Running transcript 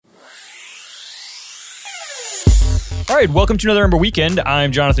All right, welcome to another Ember Weekend.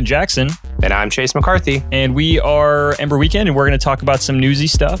 I'm Jonathan Jackson. And I'm Chase McCarthy. And we are Ember Weekend, and we're going to talk about some newsy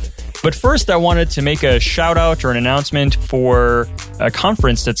stuff. But first, I wanted to make a shout out or an announcement for a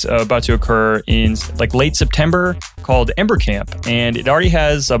conference that's about to occur in late September called Ember Camp. And it already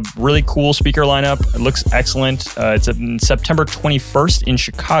has a really cool speaker lineup. It looks excellent. It's on September 21st in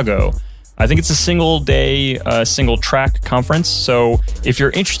Chicago. I think it's a single day, single track conference. So if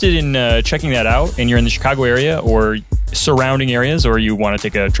you're interested in checking that out and you're in the Chicago area or surrounding areas, or you want to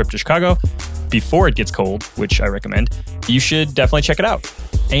take a trip to Chicago before it gets cold, which I recommend, you should definitely check it out.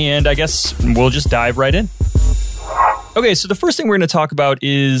 And I guess we'll just dive right in. Okay, so the first thing we're going to talk about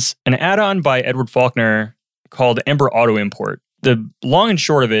is an add-on by Edward Faulkner called Ember Auto Import. The long and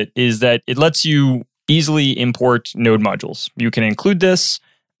short of it is that it lets you easily import node modules. You can include this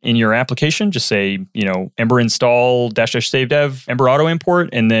in your application. Just say, Ember install -- save dev Ember Auto Import,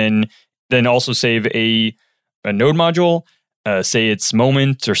 and then also save a node module, say it's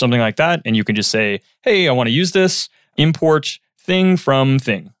Moment or something like that, and you can just say, hey, I want to use this, import thing from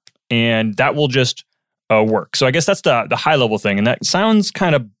thing, and that will just work. So I guess that's the high level thing, and that sounds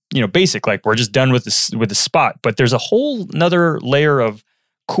kind of basic, like we're just done with the spot, but there's a whole another layer of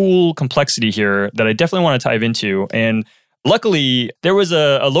cool complexity here that I definitely want to dive into. And luckily, there was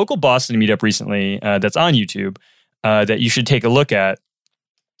a local Boston meetup recently that's on YouTube that you should take a look at.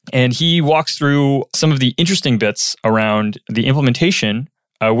 And he walks through some of the interesting bits around the implementation,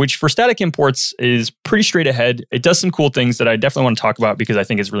 which for static imports is pretty straight ahead. It does some cool things that I definitely want to talk about because I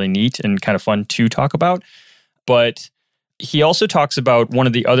think it's really neat and kind of fun to talk about. But he also talks about one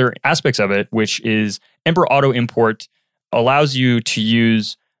of the other aspects of it, which is Ember Auto Import allows you to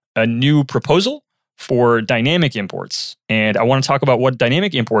use a new proposal for dynamic imports. And I want to talk about what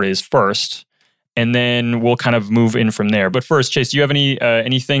dynamic import is first, and then we'll kind of move in from there. But first, Chase, do you have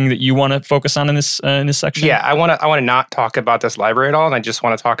anything that you want to focus on in this section? Yeah, I want to not talk about this library at all, and I just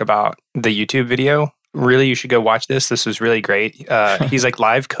want to talk about the YouTube video. Really, you should go watch this. This was really great. He's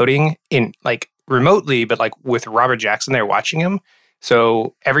live coding in remotely, but with Robert Jackson there watching him.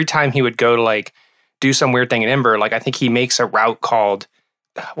 So every time he would go to do some weird thing in Ember, I think he makes a route called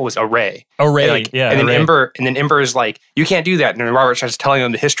array. Array, yeah. And then array. Ember is you can't do that. And then Robert starts telling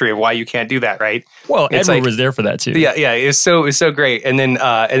him the history of why you can't do that, right? Well, Edward was there for that too. Yeah. It was so great. And then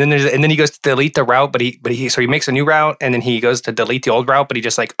he goes to delete the route, but he makes a new route, and then he goes to delete the old route, but he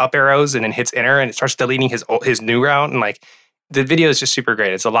just up arrows and then hits enter, and it starts deleting his new route. And the video is just super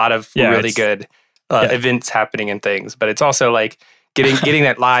great. It's a lot of really good events happening and things, but it's also getting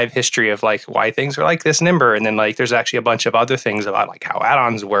that live history of why things are like this in Ember, and then there's actually a bunch of other things about how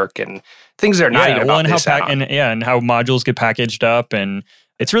add-ons work and things that are not even about this add-on. And how modules get packaged up, and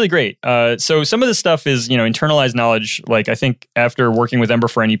it's really great. So some of this stuff is internalized knowledge. I think after working with Ember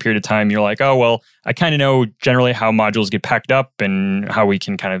for any period of time, you're oh well, I kind of know generally how modules get packed up and how we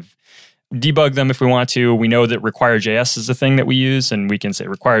can kind of debug them if we want to. We know that require.js is the thing that we use, and we can say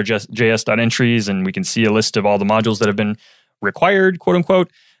require.js.entries, and we can see a list of all the modules that have been required, quote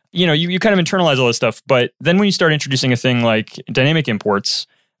unquote. You kind of internalize all this stuff, but then when you start introducing a thing like dynamic imports,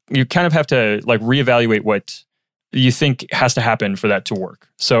 you kind of have to reevaluate what you think has to happen for that to work.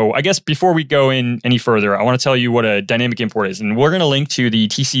 So I guess before we go in any further, I want to tell you what a dynamic import is, and we're going to link to the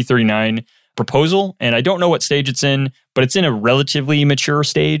TC39 proposal, and I don't know what stage it's in, but it's in a relatively mature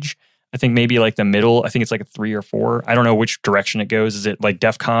stage. I think maybe the middle. I think it's a 3 or 4. I don't know which direction it goes. Is it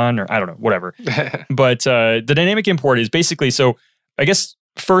DEF CON or I don't know, whatever. But the dynamic import is basically, so I guess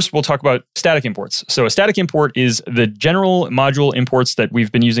first we'll talk about static imports. So a static import is the general module imports that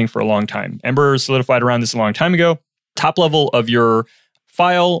we've been using for a long time. Ember solidified around this a long time ago. Top level of your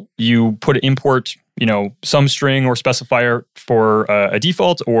file, you put import, some string or specifier for a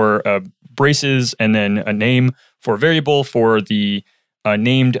default or braces, and then a name for a variable for the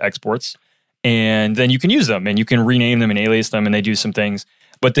named exports, and then you can use them and you can rename them and alias them, and they do some things.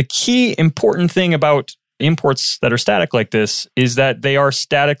 But the key important thing about imports that are static like this is that they are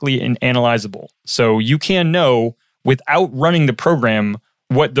statically analyzable. So you can know without running the program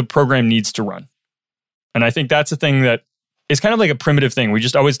what the program needs to run. And I think that's a thing that is kind of a primitive thing. We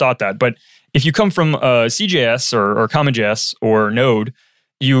just always thought that. But if you come from CJS or CommonJS or Node,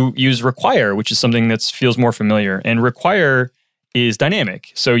 you use require, which is something that feels more familiar. And require is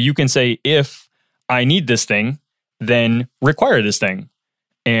dynamic. So you can say, if I need this thing, then require this thing.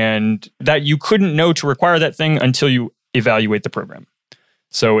 And that you couldn't know to require that thing until you evaluate the program.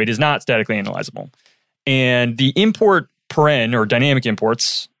 So it is not statically analyzable. And the import paren or dynamic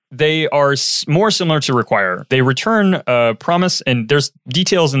imports, they are more similar to require. They return a promise, and there's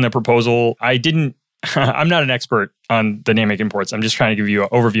details in the proposal. I'm not an expert on dynamic imports. I'm just trying to give you an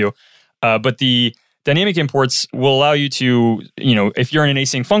overview. But the dynamic imports will allow you to, if you're in an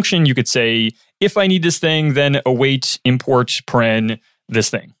async function, you could say, if I need this thing, then await import paren this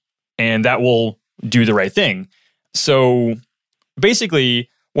thing. And that will do the right thing. So basically,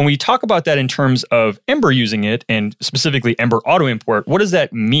 when we talk about that in terms of Ember using it, and specifically Ember auto import, what does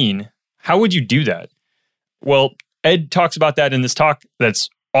that mean? How would you do that? Well, Ed talks about that in this talk. That's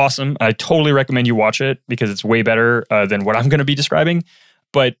awesome. I totally recommend you watch it because it's way better than what I'm going to be describing.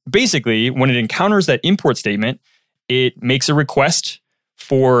 But basically, when it encounters that import statement, it makes a request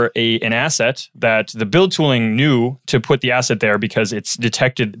for an asset that the build tooling knew to put the asset there because it's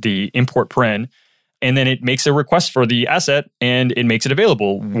detected the import paren. And then it makes a request for the asset and it makes it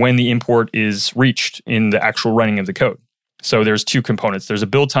available when the import is reached in the actual running of the code. So there's two components. There's a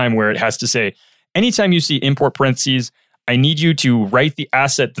build time where it has to say, anytime you see import parentheses, I need you to write the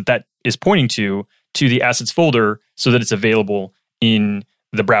asset that is pointing to the assets folder so that it's available in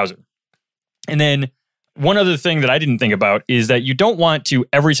the browser. And then one other thing that I didn't think about is that you don't want to,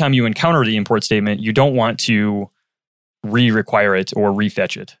 every time you encounter the import statement, you don't want to re-require it or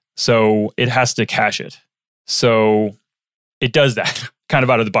refetch it. So it has to cache it. So it does that kind of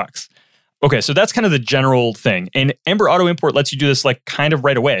out of the box. Okay, so that's kind of the general thing. And Ember Auto Import lets you do this like kind of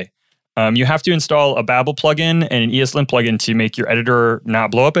right away. You have to install a Babel plugin and an ESLint plugin to make your editor not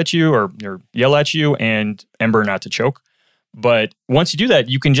blow up at you or yell at you and Ember not to choke. But once you do that,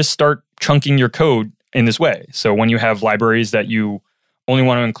 you can just start chunking your code in this way. So when you have libraries that you only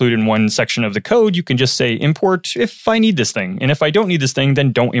want to include in one section of the code, you can just say import if I need this thing. And if I don't need this thing,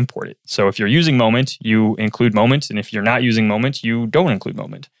 then don't import it. So if you're using Moment, you include Moment. And if you're not using Moment, you don't include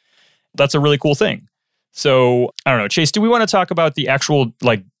Moment. That's a really cool thing. So I don't know, Chase, do we want to talk about the actual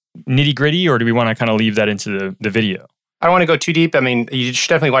like nitty gritty or do we want to kind of leave that into the video? I don't want to go too deep. I mean, you should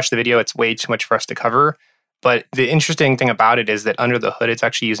definitely watch the video. It's way too much for us to cover. But the interesting thing about it is that under the hood, it's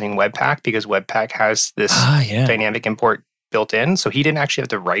actually using Webpack because Webpack has this dynamic import built in. So he didn't actually have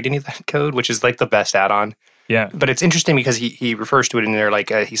to write any of that code, which is like the best add-on. Yeah. But it's interesting because he refers to it in there like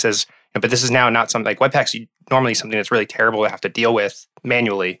he says, but this is now not something like Webpack's normally something that's really terrible to have to deal with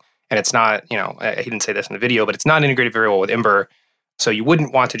manually. And it's not, he didn't say this in the video, but it's not integrated very well with Ember. So you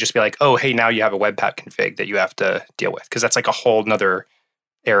wouldn't want to just be like, oh, hey, now you have a Webpack config that you have to deal with because that's like a whole nother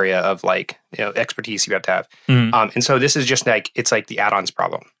area of like, expertise you have to have. Mm-hmm. And so this is just like, it's like the add-ons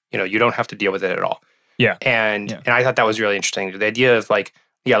problem. You don't have to deal with it at all. Yeah. And I thought that was really interesting. The idea of like,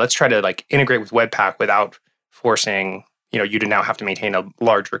 let's try to like integrate with Webpack without forcing, you to now have to maintain a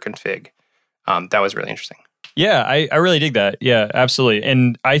larger config. That was really interesting. Yeah, I really dig that. Yeah, absolutely.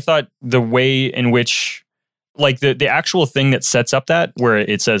 And I thought the way in which, like the actual thing that sets up that, where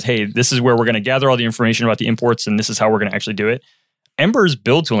it says, hey, this is where we're going to gather all the information about the imports and this is how we're going to actually do it. Ember's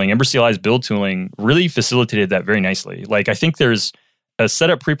build tooling, Ember CLI's build tooling really facilitated that very nicely. Like I think there's a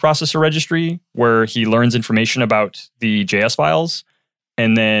setup preprocessor registry where he learns information about the JS files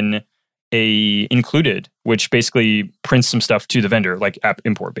and then a included, which basically prints some stuff to the vendor, like app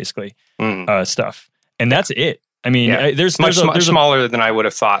import basically stuff. And that's it. I mean, there's much smaller than I would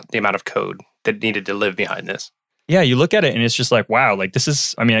have thought the amount of code that needed to live behind this. Yeah, you look at it and it's just like, wow, like this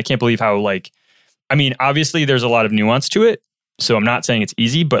is, I mean, I can't believe how obviously there's a lot of nuance to it. So I'm not saying it's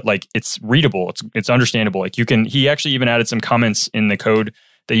easy, but like it's readable, it's understandable. Like he actually even added some comments in the code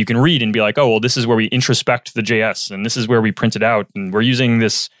that you can read and be like, oh, well, this is where we introspect the JS and this is where we print it out. And we're using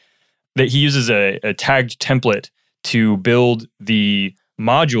this, that he uses a tagged template to build the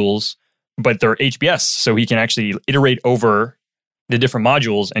modules, but they're HBS. So he can actually iterate over the different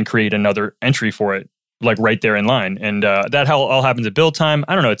modules and create another entry for it, like right there in line. And that all happens at build time.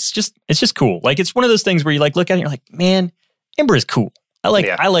 I don't know. It's just cool. Like it's one of those things where you like look at it and you're like, man, Ember is cool. I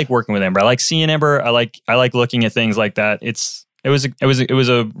like working with Ember. I like seeing Ember. I like looking at things like that. It was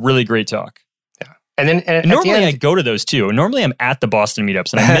a really great talk. Yeah. And then normally I go to those too. Normally I'm at the Boston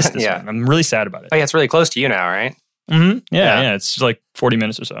meetups and I missed this one. I'm really sad about it. Oh yeah, it's really close to you now, right? Mm-hmm. Yeah. It's like 40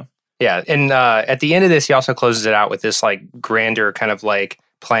 minutes or so. Yeah. And at the end of this, he also closes it out with this like grander kind of like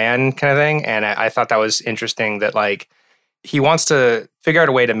plan kind of thing. And I thought that was interesting that like he wants to figure out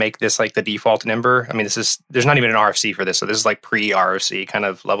a way to make this like the default in Ember. I mean, there's not even an RFC for this. So this is like pre-RFC kind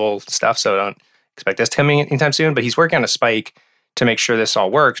of level stuff. So don't expect this coming anytime soon. But he's working on a spike to make sure this all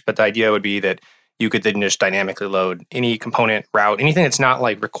works. But the idea would be that you could then just dynamically load any component, route, anything that's not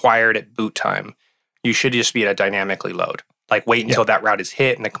like required at boot time. You should just be at a dynamically load. Like wait until that route is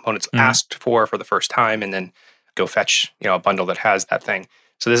hit and the component's asked for the first time and then go fetch, a bundle that has that thing.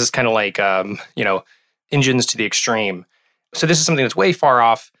 So this is kind of like, engines to the extreme. So this is something that's way far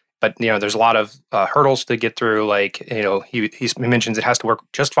off, but there's a lot of hurdles to get through. Like he mentions it has to work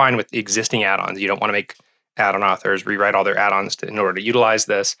just fine with the existing add-ons. You don't want to make add-on authors rewrite all their add-ons in order to utilize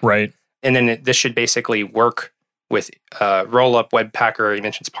this. Right. And then this should basically work with Rollup, Webpacker. He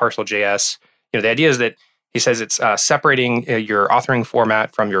mentions Parcel.js. The idea is that he says it's separating your authoring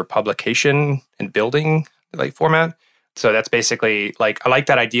format from your publication and building format. So that's basically I like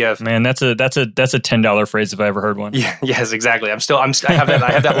that idea of, man, that's a $10 phrase if I ever heard one. Yeah, yes, exactly. I have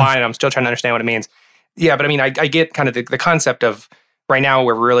that line and I'm still trying to understand what it means. Yeah, but I mean I get kind of the concept of right now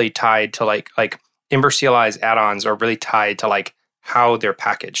we're really tied to like Ember CLI's add-ons are really tied to how they're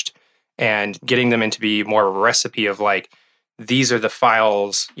packaged and getting them into be more of a recipe of these are the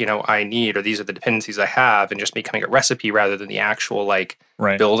files I need, or these are the dependencies I have, and just becoming a recipe rather than the actual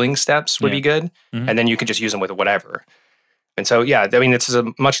building steps would be good. Mm-hmm. And then you can just use them with whatever. And so, yeah, I mean, this is a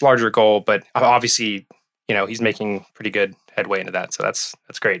much larger goal, but obviously, he's making pretty good headway into that. So that's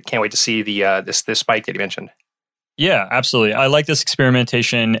great. Can't wait to see the this spike that you mentioned. Yeah, absolutely. I like this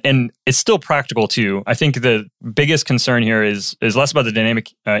experimentation, and it's still practical too. I think the biggest concern here is less about the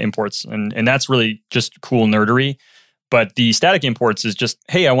dynamic imports, and that's really just cool nerdery. But the static imports is just,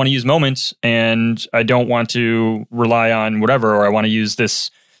 hey, I want to use Moment, and I don't want to rely on whatever, or I want to use this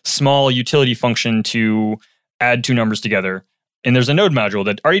small utility function to add two numbers together. And there's a node module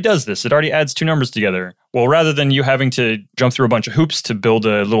that already does this. It already adds two numbers together. Well, rather than you having to jump through a bunch of hoops to build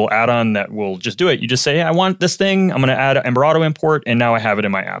a little add-on that will just do it, you just say, hey, I want this thing. I'm going to add an Ember Auto import, and now I have it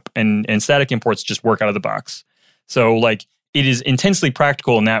in my app. And static imports just work out of the box. So it is intensely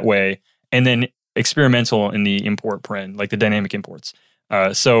practical in that way, and then experimental in the import paren, the dynamic imports.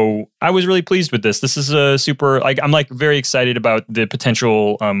 So I was really pleased with this. This is a super, I'm very excited about the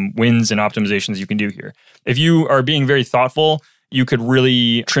potential wins and optimizations you can do here. If you are being very thoughtful, you could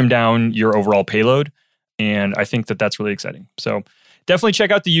really trim down your overall payload. And I think that that's really exciting. So definitely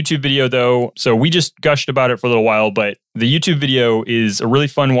check out the YouTube video though. So we just gushed about it for a little while, but the YouTube video is a really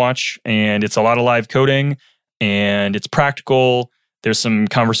fun watch, and it's a lot of live coding, and it's practical. There's some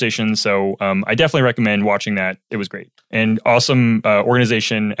conversation, so I definitely recommend watching that. It was great. And awesome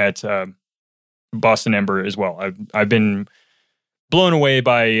organization at Boston Ember as well. I've been blown away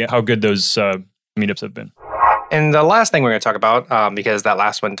by how good those meetups have been. And the last thing we're going to talk about, because that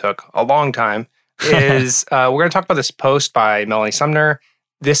last one took a long time, is we're going to talk about this post by Melanie Sumner.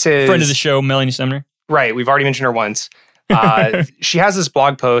 This is... Friend of the show, Melanie Sumner. Right. We've already mentioned her once. She has this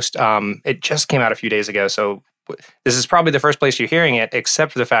blog post. It just came out a few days ago, so this is probably the first place you're hearing it,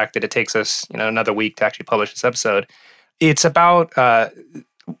 except for the fact that it takes us another week to actually publish this episode. It's about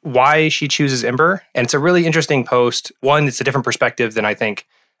why she chooses Ember, and it's a really interesting post. One, it's a different perspective than I think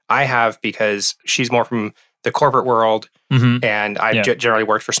I have, because she's more from the corporate world, and I've generally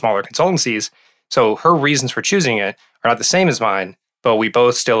worked for smaller consultancies. So her reasons for choosing it are not the same as mine, but we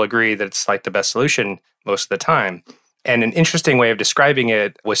both still agree that it's the best solution most of the time. And an interesting way of describing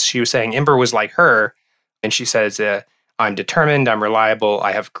it was, she was saying Ember was like her, and she says, I'm determined, I'm reliable,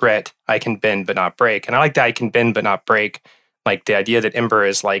 I have grit, I can bend but not break. And I like that I can bend but not break. The idea that Ember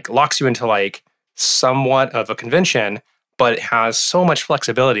is locks you into somewhat of a convention, but it has so much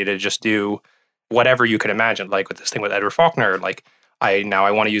flexibility to just do whatever you could imagine. With this thing with Edward Faulkner, I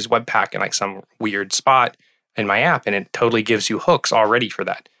want to use Webpack in some weird spot in my app, and it totally gives you hooks already for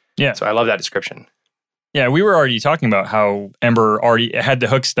that. Yeah. So I love that description. Yeah, we were already talking about how Ember already had the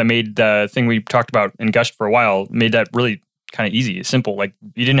hooks that made the thing we talked about and gushed for a while, made that really kind of easy, simple.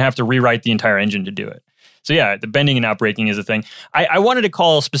 You didn't have to rewrite the entire engine to do it. So yeah, the bending and not breaking is a thing. I wanted to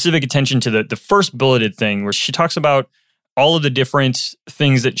call specific attention to the first bulleted thing, where she talks about all of the different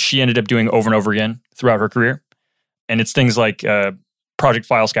things that she ended up doing over and over again throughout her career. And it's things like project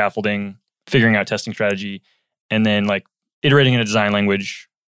file scaffolding, figuring out testing strategy, and then iterating in a design language,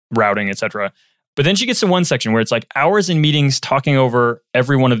 routing, etc. But then she gets to one section where it's hours in meetings talking over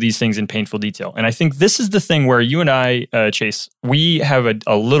every one of these things in painful detail. And I think this is the thing where you and I, Chase, we have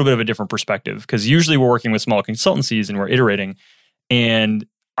a little bit of a different perspective, because usually we're working with small consultancies and we're iterating. And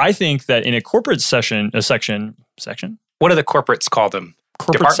I think that in a corporate section? What do the corporates call them?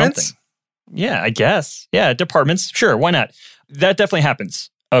 Corporate departments? Something. Yeah, I guess. Yeah, departments. Sure, why not? That definitely happens,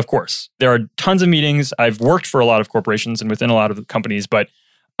 of course. There are tons of meetings. I've worked for a lot of corporations and within a lot of companies, but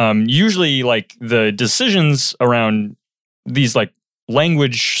usually the decisions around these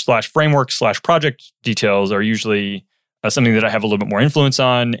language / framework / project details are usually something that I have a little bit more influence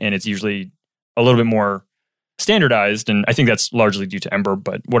on, and it's usually a little bit more standardized. And I think that's largely due to Ember,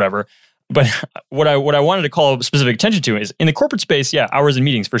 but whatever. But what I wanted to call specific attention to is in the corporate space, yeah, hours and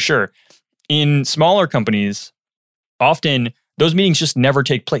meetings for sure. In smaller companies, often those meetings just never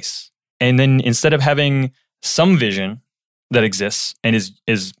take place. And then instead of having some vision that exists and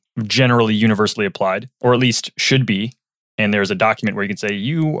is generally universally applied, or at least should be, and there's a document where you can say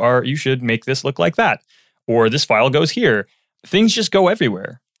you should make this look like that, or this file goes here. Things just go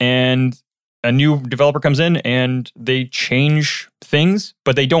everywhere, and a new developer comes in and they change things,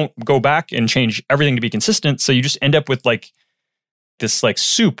 but they don't go back and change everything to be consistent. So you just end up with like this like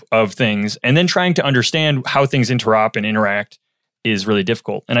soup of things, and then trying to understand how things interop and interact is really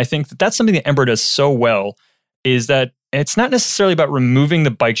difficult. And I think that that's something that Ember does so well, is that it's not necessarily about removing the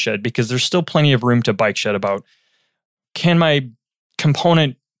bike shed, because there's still plenty of room to bike shed about, can my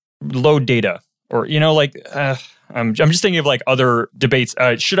component load data? Or, I'm just thinking of like other debates.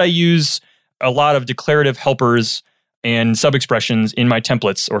 Should I use a lot of declarative helpers and sub-expressions in my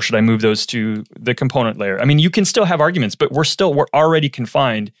templates, or should I move those to the component layer? I mean, you can still have arguments, but we're already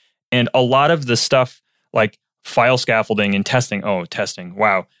confined. And a lot of the stuff like file scaffolding and testing. Oh, testing.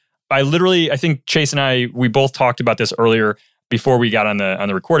 Wow. I think Chase and we both talked about this earlier before we got on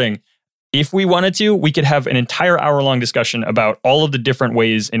the recording. If we wanted to, we could have an entire hour-long discussion about all of the different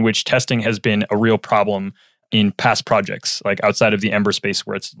ways in which testing has been a real problem in past projects, like outside of the Ember space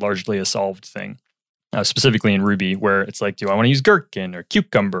where it's largely a solved thing. Specifically in Ruby, where it's like, do I want to use Gherkin or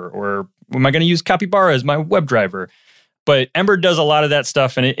Cucumber, or am I going to use Capybara as my WebDriver? But Ember does a lot of that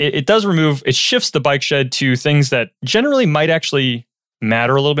stuff, and it shifts the bike shed to things that generally might actually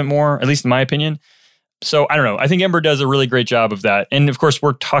matter a little bit more, at least in my opinion. So I don't know. I think Ember does a really great job of that. And of course,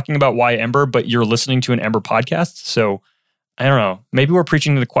 we're talking about why Ember, but you're listening to an Ember podcast. So I don't know. Maybe we're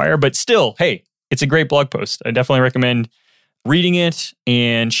preaching to the choir, but still, hey, it's a great blog post. I definitely recommend reading it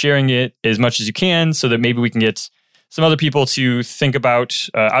and sharing it as much as you can, so that maybe we can get some other people to think about,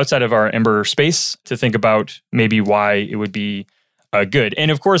 outside of our Ember space, to think about maybe why it would be good.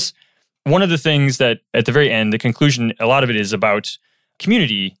 And of course, one of the things that at the very end, the conclusion, a lot of it is about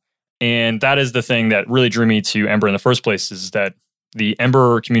community. And that is the thing that really drew me to Ember in the first place, is that the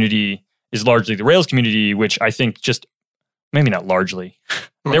Ember community is largely the Rails community, which I think just, maybe not largely.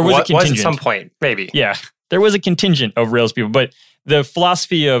 There was a contingent. At some point, maybe. Yeah. There was a contingent of Rails people, but the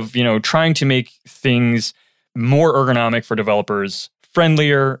philosophy of, trying to make things more ergonomic for developers,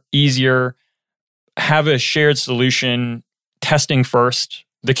 friendlier, easier, have a shared solution, testing first.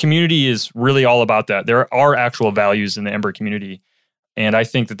 The community is really all about that. There are actual values in the Ember community, and I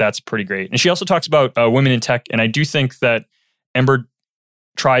think that that's pretty great. And she also talks about women in tech, and I do think that Ember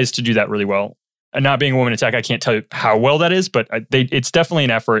tries to do that really well. And not being a woman in tech, I can't tell you how well that is, but it's definitely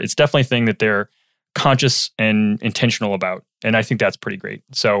an effort. It's definitely a thing that they're conscious and intentional about. And I think that's pretty great.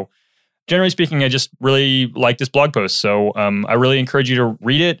 So generally speaking, I just really like this blog post. So I really encourage you to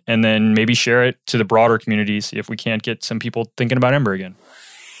read it and then maybe share it to the broader community, see if we can't get some people thinking about Ember again.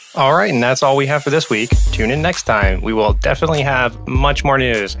 All right, and that's all we have for this week. Tune in next time. We will definitely have much more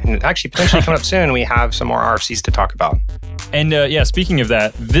news. And actually, potentially coming up soon, we have some more RFCs to talk about. And speaking of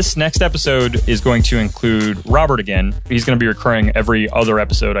that, this next episode is going to include Robert again. He's going to be recurring every other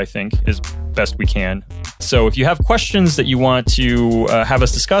episode, I think, as best we can. So if you have questions that you want to have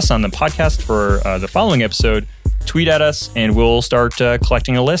us discuss on the podcast for the following episode, tweet at us and we'll start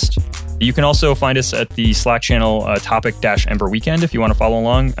collecting a list. You can also find us at the Slack channel topic-Ember Weekend if you want to follow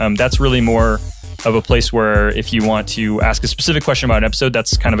along. That's really more of a place where if you want to ask a specific question about an episode,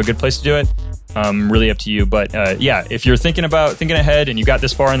 that's kind of a good place to do it. Really up to you. But if you're thinking ahead and you got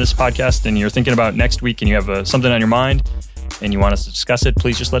this far in this podcast and you're thinking about next week and you have something on your mind and you want us to discuss it,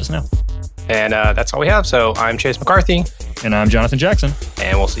 please just let us know. And that's all we have. So I'm Chase McCarthy. And I'm Jonathan Jackson.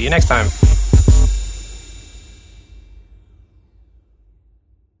 And we'll see you next time.